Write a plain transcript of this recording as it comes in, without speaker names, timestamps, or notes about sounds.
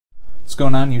What's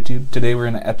going on, YouTube? Today we're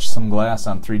going to etch some glass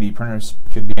on 3D printers.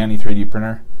 Could be any 3D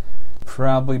printer.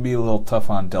 Probably be a little tough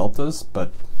on deltas,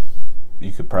 but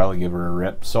you could probably give her a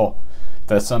rip. So if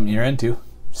that's something you're into,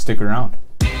 stick around.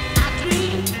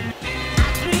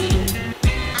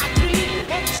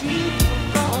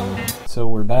 So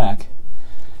we're back,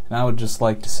 and I would just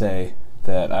like to say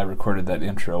that I recorded that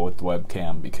intro with the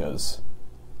webcam because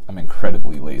I'm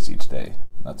incredibly lazy today.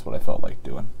 That's what I felt like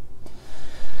doing.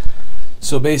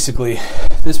 So basically,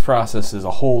 this process is a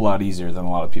whole lot easier than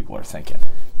a lot of people are thinking.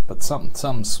 But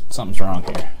something's wrong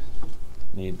here.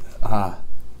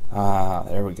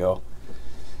 There we go.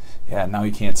 Yeah, now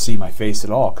you can't see my face at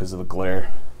all because of the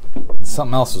glare.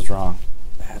 Something else is wrong.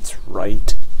 That's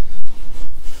right.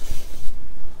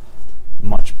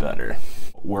 Much better.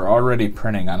 We're already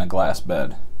printing on a glass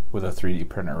bed with a 3D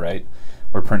printer, right?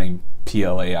 We're printing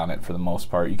PLA on it for the most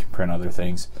part. You can print other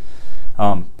things.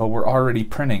 But we're already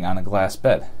printing on a glass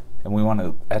bed, and we want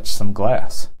to etch some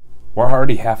glass. We're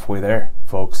already halfway there,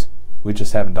 folks. We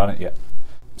just haven't done it yet.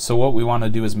 So what we want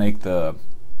to do is make the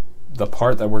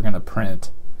part that we're going to print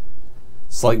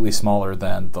slightly smaller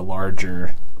than the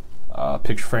larger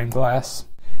picture frame glass,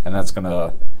 and that's going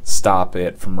to stop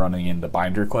it from running into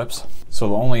binder clips. So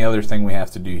the only other thing we have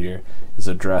to do here is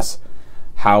address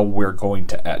how we're going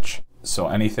to etch. So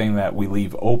anything that we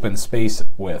leave open space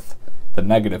with, the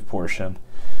negative portion,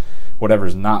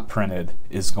 whatever's not printed,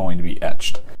 is going to be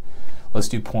etched. Let's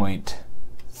do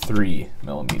 0.3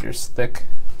 millimeters thick.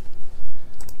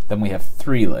 Then we have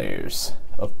 3 layers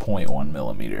of 0.1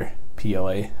 millimeter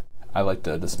PLA. I like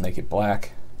to just make it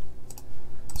black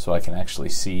so I can actually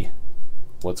see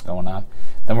what's going on.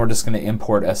 Then we're just going to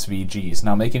import SVGs.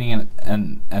 Now making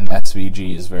an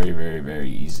SVG is very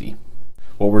easy.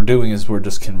 What we're doing is we're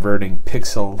just converting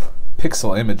pixel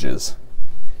images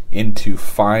into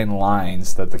fine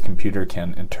lines that the computer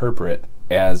can interpret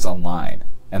as a line.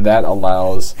 And that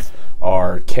allows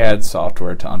our CAD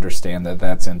software to understand that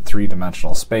that's in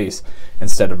 3-dimensional space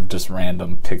instead of just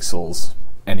random pixels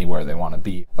anywhere they want to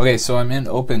be. Okay, so I'm in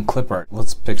open clip art.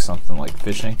 Let's pick something like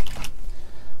fishing.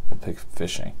 We'll pick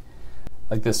fishing.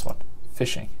 Like this one,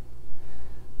 fishing.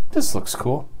 This looks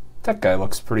cool. That guy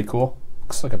looks pretty cool.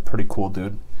 Looks like a pretty cool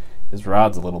dude. His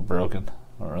rod's a little broken.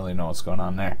 I don't really know what's going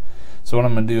on there. So what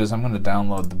I'm going to do is I'm going to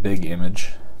download the big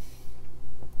image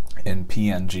in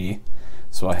PNG.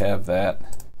 So I have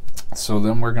that. So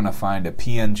then we're going to find a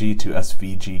PNG to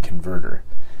SVG converter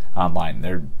online.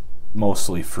 They're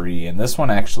mostly free, and this one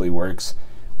actually works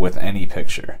with any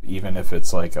picture, even if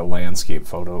it's like a landscape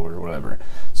photo or whatever.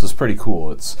 So it's pretty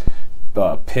cool. It's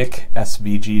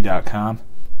picsvg.com.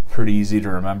 Pretty easy to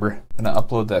remember. I'm going to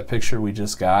upload that picture we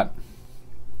just got.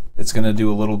 It's going to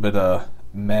do a little bit of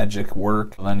magic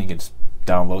work. And then you can just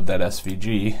download that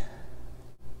SVG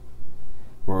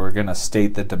where we're going to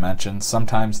state the dimensions.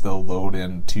 Sometimes they'll load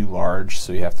in too large,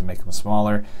 so you have to make them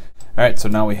smaller. Alright, so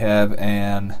now we have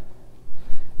an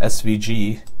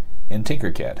SVG in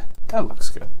TinkerCAD. That looks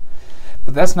good.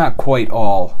 But that's not quite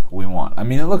all we want. I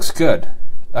mean, it looks good.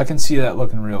 I can see that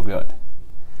looking real good.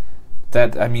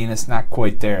 I mean, it's not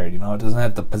quite there, you know, it doesn't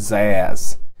have the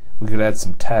pizzazz. We could add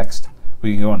some text.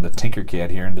 We can go into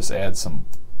TinkerCAD here and just add some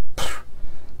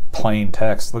plain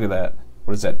text. Look at that.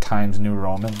 What is that, Times New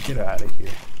Roman? Get out of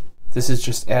here. This is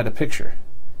just add a picture.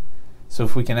 So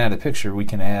if we can add a picture, we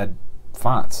can add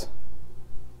fonts.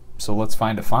 So let's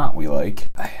find a font we like.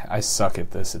 I suck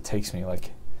at this. It takes me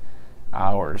like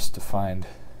hours to find,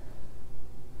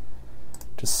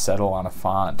 just settle on a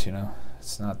font, you know.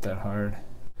 It's not that hard.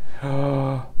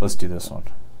 Let's do this one.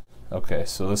 Okay,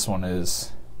 so this one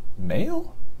is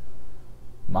Mal?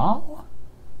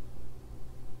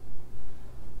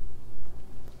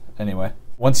 Anyway,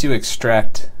 once you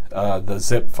extract the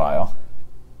zip file,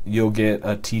 you'll get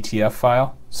a TTF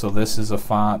file. So this is a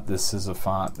font, this is a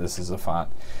font, this is a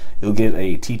font. You'll get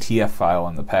a TTF file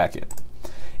in the packet.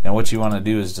 And what you want to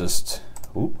do is just,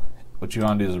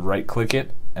 right click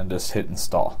it and just hit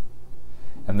install.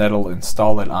 And that'll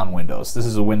install it on Windows. This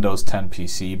is a Windows 10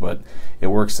 PC, but it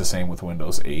works the same with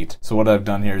Windows 8. So what I've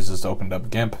done here is just opened up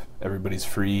GIMP, everybody's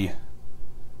free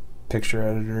picture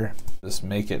editor. Just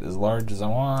make it as large as I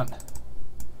want.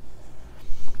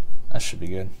 That should be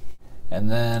good.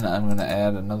 And then I'm going to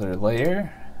add another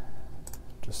layer.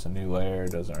 Just a new layer,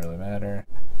 doesn't really matter.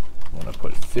 I'm going to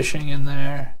put fishing in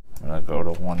there. I'm going to go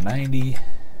to 190.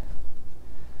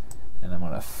 And I'm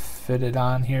going to fit it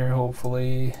on here,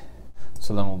 hopefully.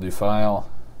 So then we'll do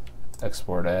File,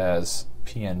 Export as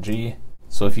PNG.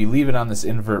 So if you leave it on this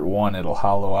invert 1, it'll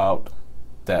hollow out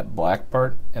that black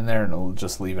part in there and it'll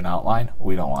just leave an outline.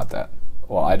 We don't want that.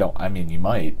 Well, I mean you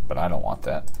might, but I don't want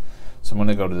that. So I'm going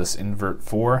to go to this invert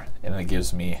 4 and it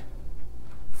gives me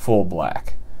full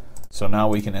black. So now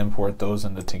we can import those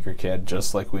into TinkerCAD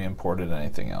just like we imported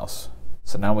anything else.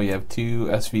 So now we have 2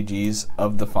 SVGs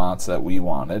of the fonts that we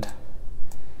wanted.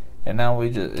 And now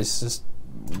it's just,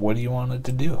 what do you want it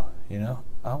to do? You know,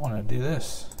 I want to do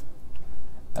this.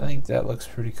 I think that looks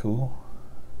pretty cool.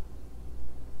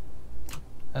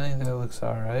 I think that looks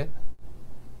alright.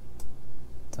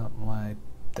 Something like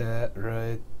that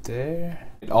right there.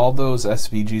 All those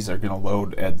SVGs are going to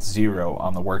load at 0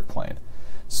 on the work plane.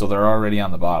 So they're already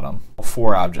on the bottom.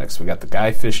 4 objects. We got the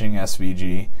guy fishing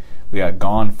SVG. We got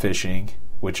gone fishing,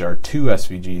 which are 2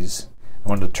 SVGs. I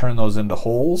want to turn those into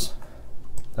holes.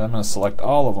 Then I'm going to select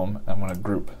all of them. I'm going to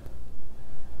group.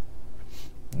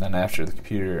 And then after the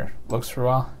computer looks for a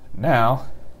while, now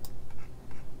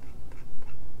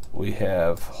we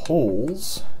have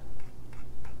holes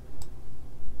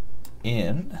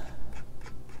in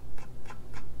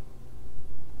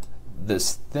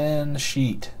this thin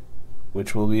sheet,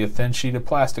 which will be a thin sheet of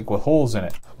plastic with holes in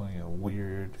it. Like a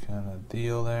weird kind of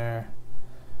deal there.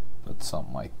 Put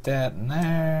something like that in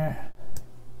there.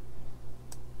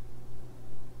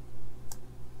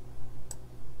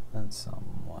 And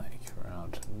something like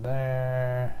around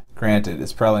there. Granted,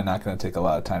 it's probably not going to take a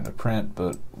lot of time to print,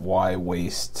 but why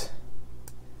waste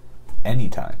any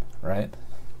time, right?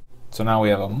 So now we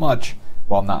have a much,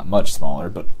 well, not much smaller,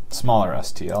 but smaller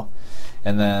STL.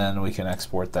 And then we can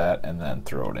export that and then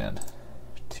throw it in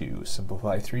to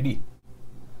Simplify 3D.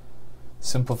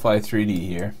 Simplify 3D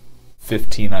here,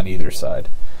 15 on either side.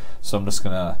 So I'm just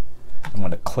gonna,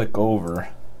 click over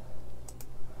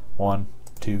 1,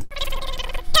 2.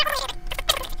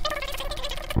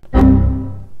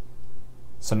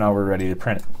 So now we're ready to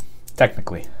print it.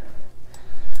 Technically,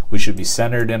 we should be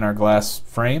centered in our glass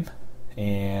frame,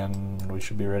 and we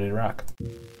should be ready to rock.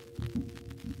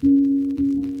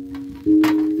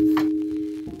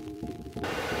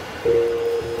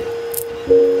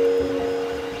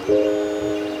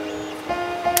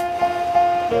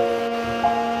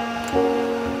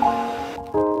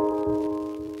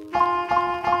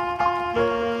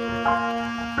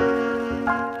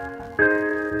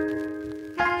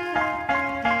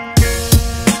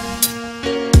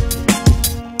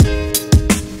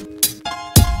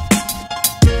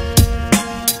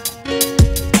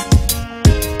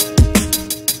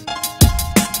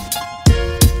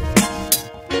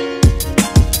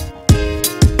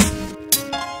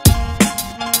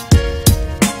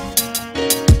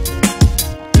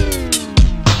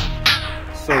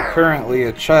 Currently,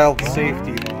 a child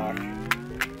safety lock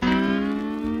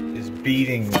is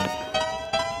beating me.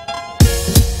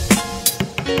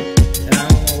 And I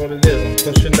don't know what it is. I'm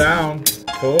pushing down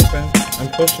to open. I'm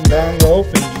pushing down to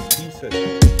open, you piece of...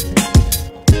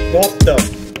 What the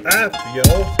F, yo?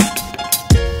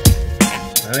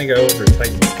 I think I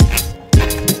over-tightened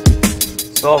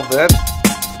it. Solve that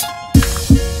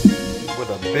with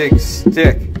a big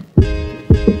stick. I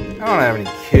don't have any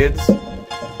kids.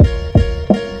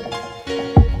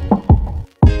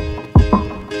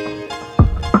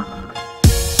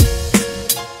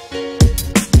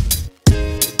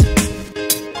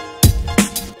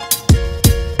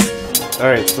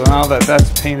 Alright, so now that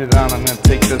that's painted on, I'm going to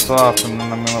take this off and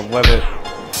then I'm going to let it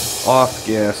off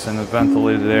gas in a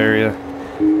ventilated area.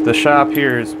 The shop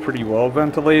here is pretty well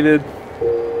ventilated,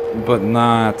 but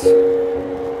not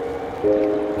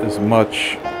as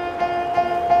much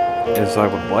as I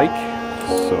would like.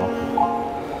 So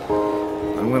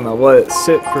I'm going to let it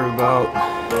sit for about,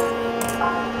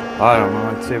 I don't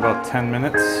know, I'd say about 10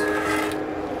 minutes.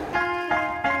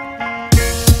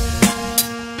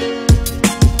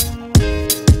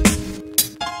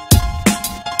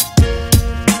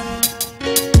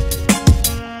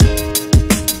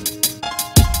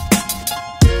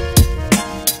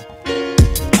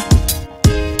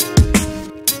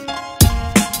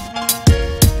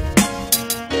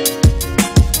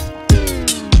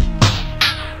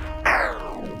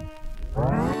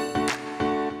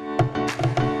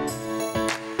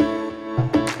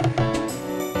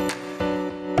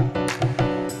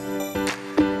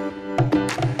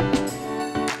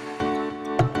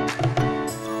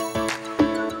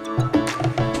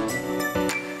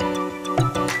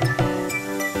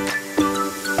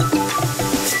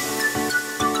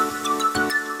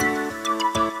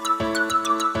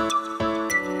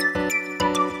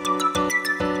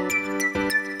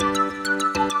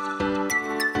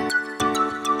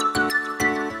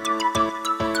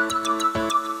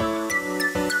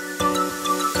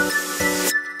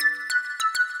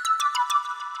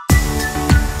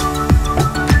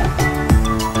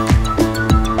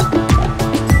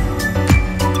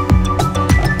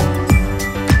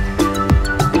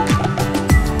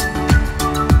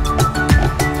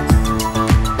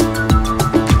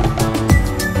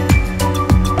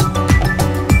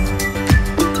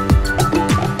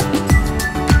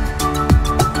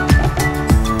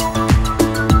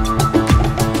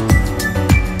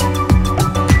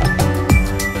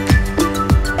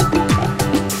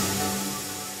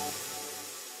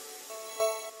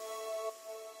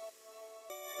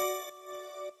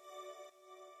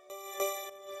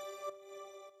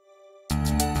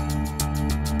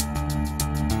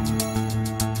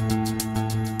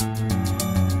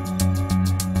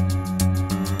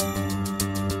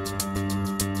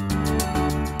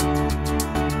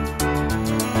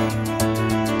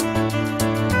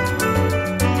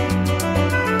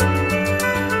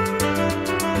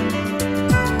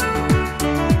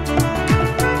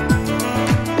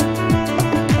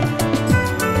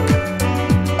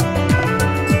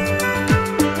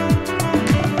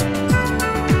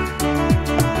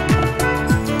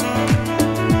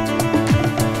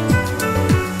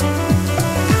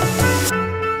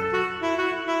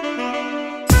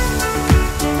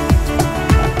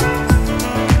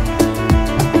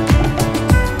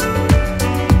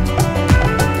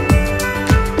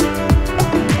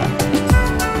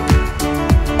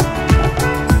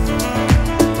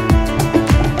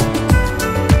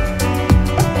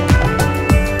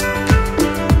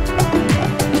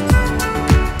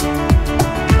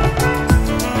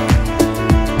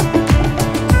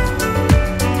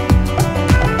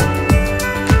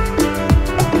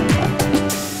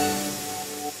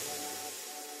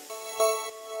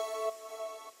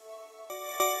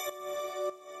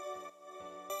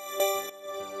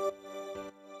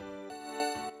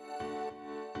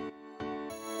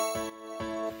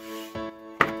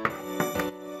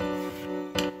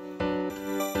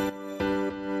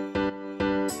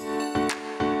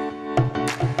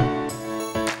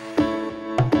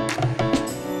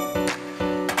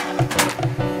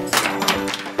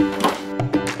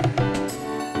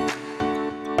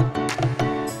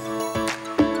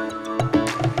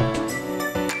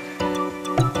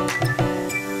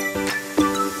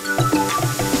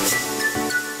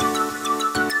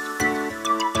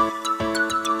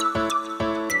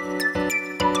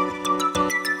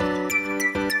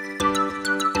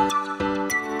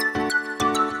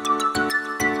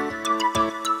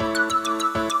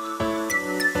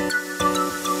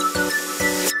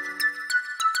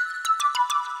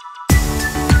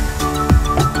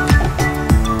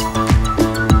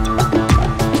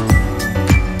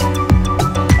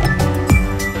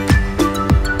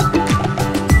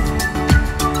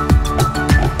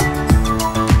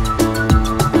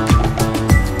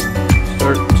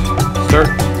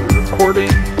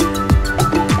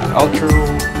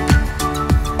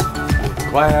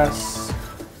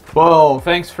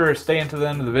 thanks for staying to the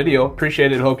end of the video.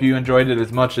 Appreciate it. Hope you enjoyed it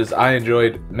as much as I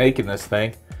enjoyed making this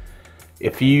thing.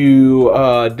 If you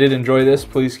did enjoy this,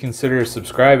 please consider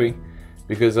subscribing,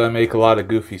 because I make a lot of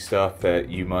goofy stuff that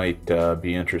you might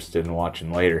be interested in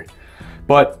watching later.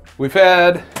 But we've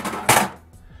had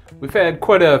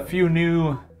quite a few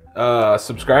new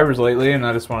subscribers lately, and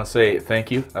I just want to say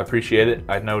thank you. I appreciate it.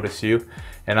 I notice you,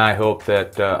 and I hope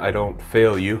that I don't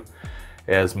fail you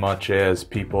as much as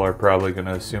people are probably going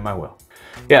to assume I will.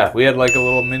 Yeah, we had like a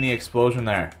little mini explosion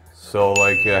there. So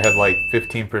like I had like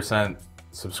 15%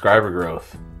 subscriber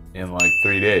growth in like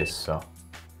 3 days. So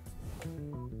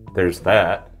there's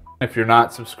that. If you're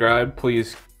not subscribed,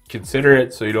 please consider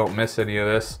it so you don't miss any of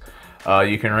this.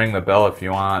 You can ring the bell if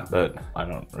you want, but I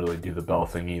don't really do the bell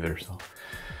thing either, so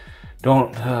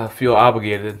don't feel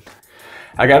obligated.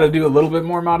 I got to do a little bit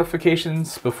more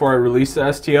modifications before I release the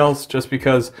STLs, just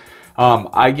because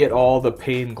I get all the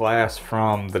pane glass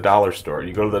from the dollar store.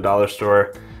 You go to the dollar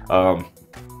store.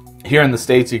 Here in the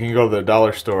States, you can go to the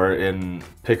dollar store and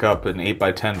pick up an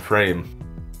 8x10 frame.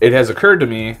 It has occurred to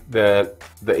me that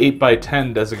the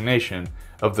 8x10 designation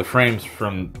of the frames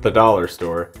from the dollar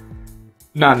store,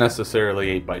 not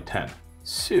necessarily 8x10.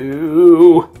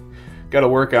 So, got to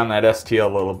work on that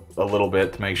STL a little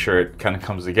bit to make sure it kind of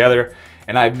comes together.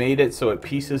 And I've made it so it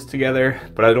pieces together,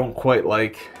 but I don't quite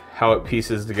like how it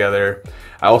pieces together.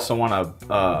 I also want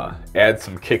to add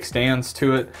some kickstands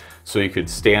to it so you could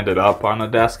stand it up on a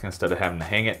desk instead of having to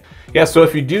hang it. Yeah, so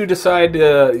if you do decide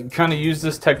to kind of use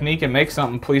this technique and make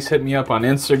something, please hit me up on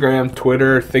Instagram,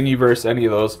 Twitter, Thingiverse, any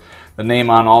of those. The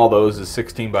name on all those is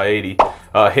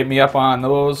 16x80. Hit me up on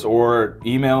those or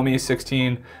email me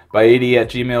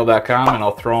 16x80@gmail.com, and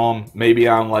I'll throw them maybe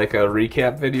on like a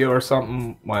recap video or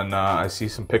something when I see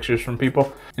some pictures from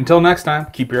people. Until next time,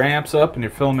 keep your amps up and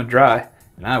your filament dry,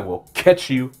 and I will catch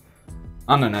you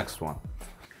on the next one.